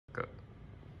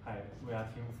we are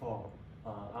team 4.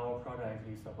 Our project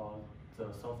is about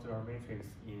the software matrix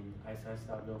in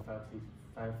SSW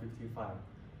 555.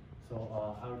 So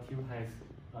our team has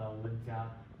Wang,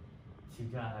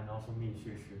 Qizhan, and also me,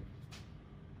 Xueshi.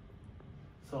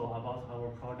 So about our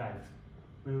project,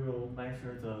 we will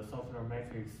measure the software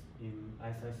matrix in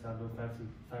SSW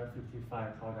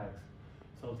 555 project.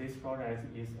 So this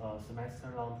project is a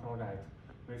semester-long project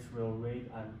which will read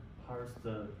and parse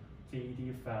the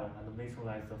GED file and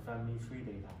visualize the family tree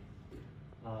data.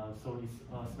 So it's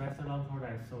a semester-long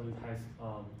project, so it has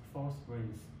 4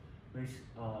 sprints, which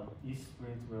each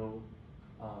sprint will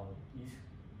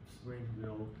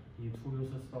need 2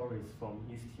 user stories from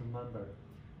each team member,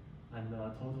 and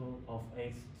a total of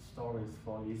 8 stories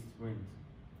for each sprint.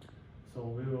 So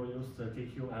we will use the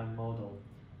GQM model.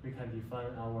 We can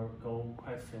define our goal,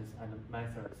 questions, and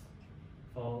methods.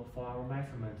 For our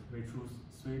measurement, we choose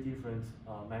 3 different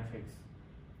metrics: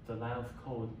 the line of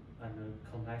code, and the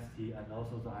complexity, and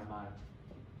also the MI.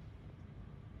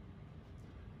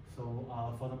 So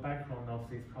for the background of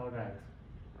this project,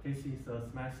 this is a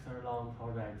semester-long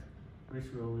project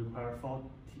which will require 4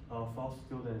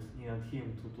 students in a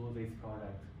team to do this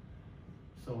project.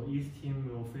 So each team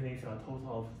will finish a total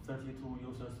of 32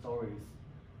 user stories,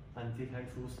 and they can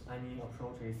choose any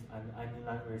approaches and any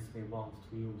language they want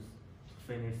to use to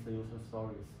finish the user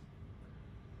stories.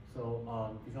 So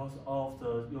because all of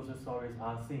the user stories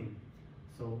are same,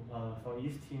 so for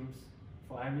every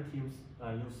teams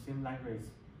use same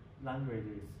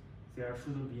languages, there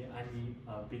shouldn't be any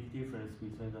big difference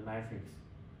between the metrics.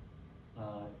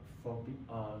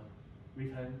 We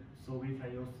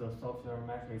can use the software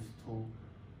metrics to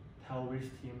tell which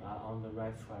team are on the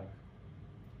right track.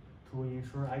 To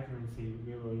ensure accuracy,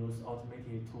 we will use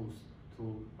automated tools to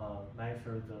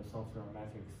measure the software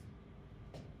metrics.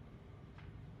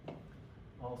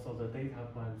 Also, the data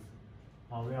points,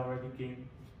 we already gained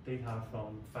data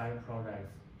from 5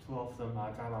 projects. 2 of them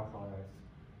are Java projects,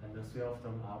 and 3 of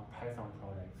them are Python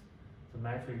projects. The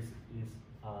matrix is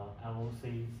LOC,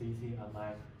 CC, and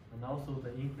MI, and also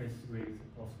the increase rate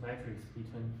of metrics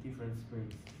between different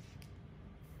sprints.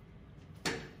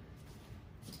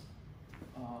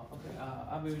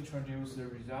 I will introduce the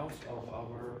results of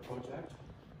our project.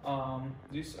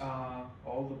 These are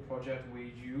all the projects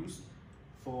we use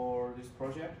for this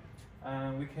project.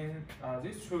 And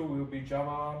these 2 will be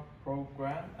Java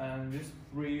program, and these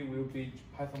 3 will be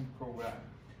Python program.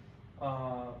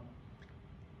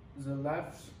 The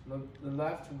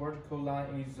left vertical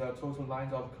line is total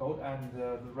lines of code, and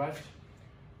the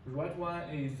right one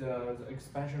is the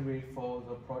expansion rate for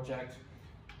the project.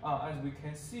 As we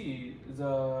can see,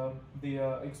 the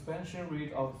expansion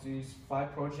rate of these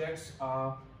 5 projects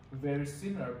are very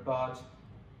similar, but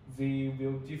they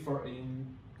will differ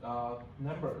in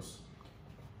numbers.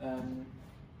 And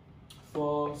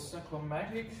for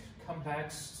cyclomatic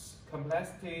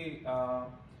complexity,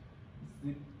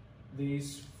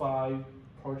 these 5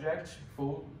 projects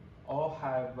all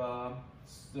have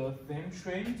the same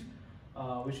trend,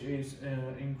 which is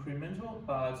incremental,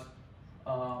 but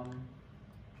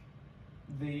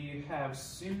they have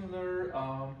similar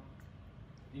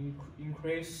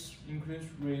increase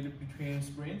rate between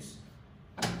sprints.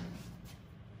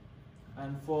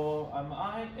 And for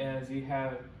MI,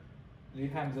 they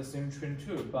have the same trend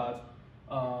too, but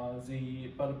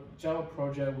Java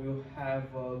project will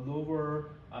have a lower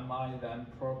MI than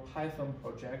Python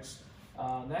projects.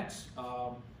 Next,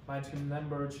 my team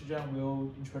member Qizhan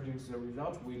will introduce the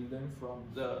result. We learn from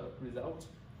the result.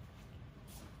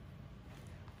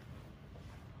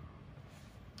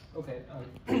 Okay,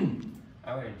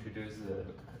 I will introduce the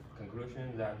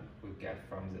conclusion that we get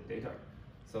from the data.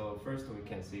 So first we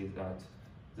can see that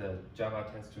the Java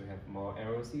tends to have more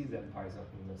ROC than Python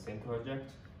in the same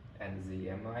project, and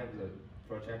the MI of the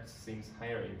project seems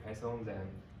higher in Python than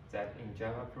that in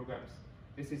Java programs.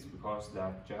 This is because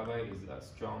that Java is a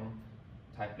strong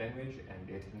type language, and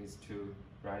it needs to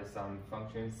write some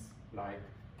functions like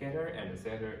getter and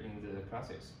setter in the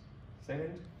classes.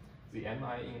 Second, the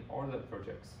MI in all the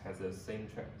projects has the same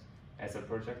trend. As the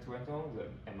project went on,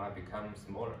 the MI becomes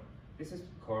smaller. This is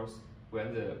because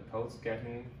when the code's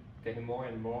getting more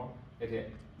and more, the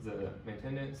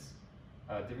maintenance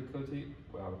difficulty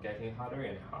will getting harder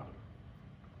and harder.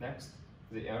 Next,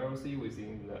 the ROC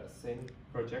within the same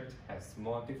project has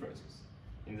small differences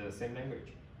in the same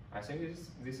language. I think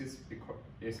this is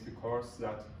because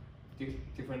that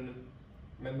different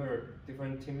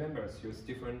team members use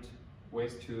different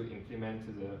ways to implement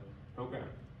the program.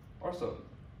 Also,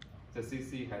 the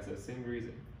CC has the same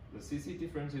reason. The CC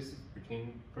differences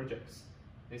between projects.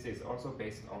 This is also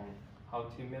based on how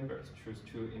team members choose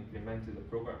to implement the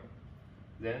program.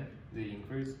 Then the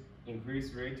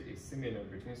increase rate is similar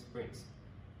between sprints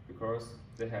because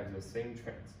they have the same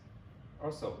trends.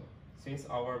 Also, since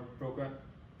our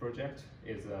project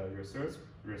is a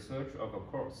research of a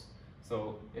course,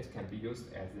 so it can be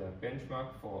used as a benchmark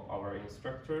for our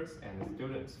instructors and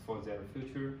students for their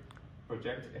future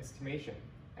project estimation.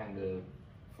 And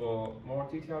for more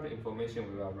detailed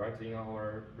information, we will write in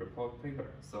our report paper.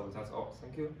 So that's all.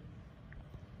 Thank you.